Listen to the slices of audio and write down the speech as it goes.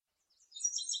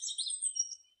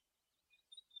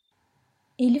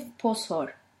Elif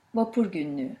Poshor, Vapur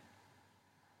Günlüğü.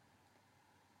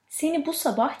 Seni bu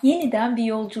sabah yeniden bir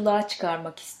yolculuğa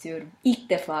çıkarmak istiyorum, ilk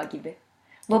defa gibi.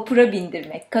 Vapura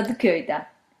bindirmek Kadıköy'den.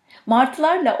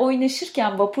 Martılarla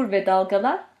oynaşırken vapur ve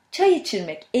dalgalar, çay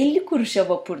içirmek 50 kuruşa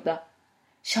vapurda.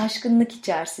 Şaşkınlık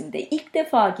içerisinde ilk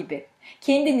defa gibi.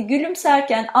 Kendini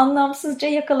gülümserken anlamsızca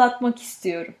yakalatmak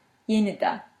istiyorum,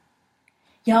 yeniden.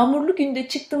 Yağmurlu günde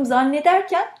çıktım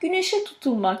zannederken güneşe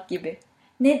tutulmak gibi.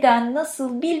 Neden,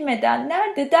 nasıl, bilmeden,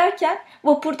 nerede derken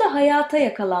vapurda hayata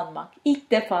yakalanmak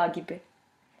ilk defa gibi.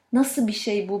 Nasıl bir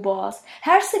şey bu boğaz?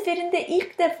 Her seferinde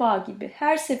ilk defa gibi,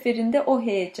 her seferinde o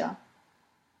heyecan.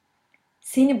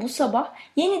 Seni bu sabah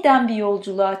yeniden bir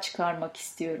yolculuğa çıkarmak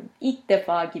istiyorum, ilk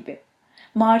defa gibi.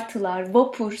 Martılar,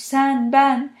 vapur, sen,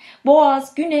 ben,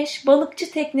 boğaz, güneş,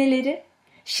 balıkçı tekneleri.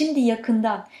 Şimdi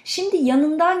yakından, şimdi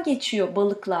yanından geçiyor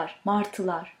balıklar,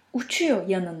 martılar. Uçuyor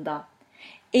yanından.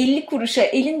 50 kuruşa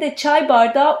elinde çay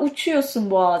bardağı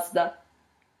uçuyorsun boğazda.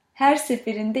 Her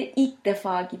seferinde ilk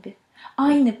defa gibi.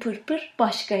 Aynı pırpır,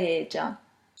 başka heyecan.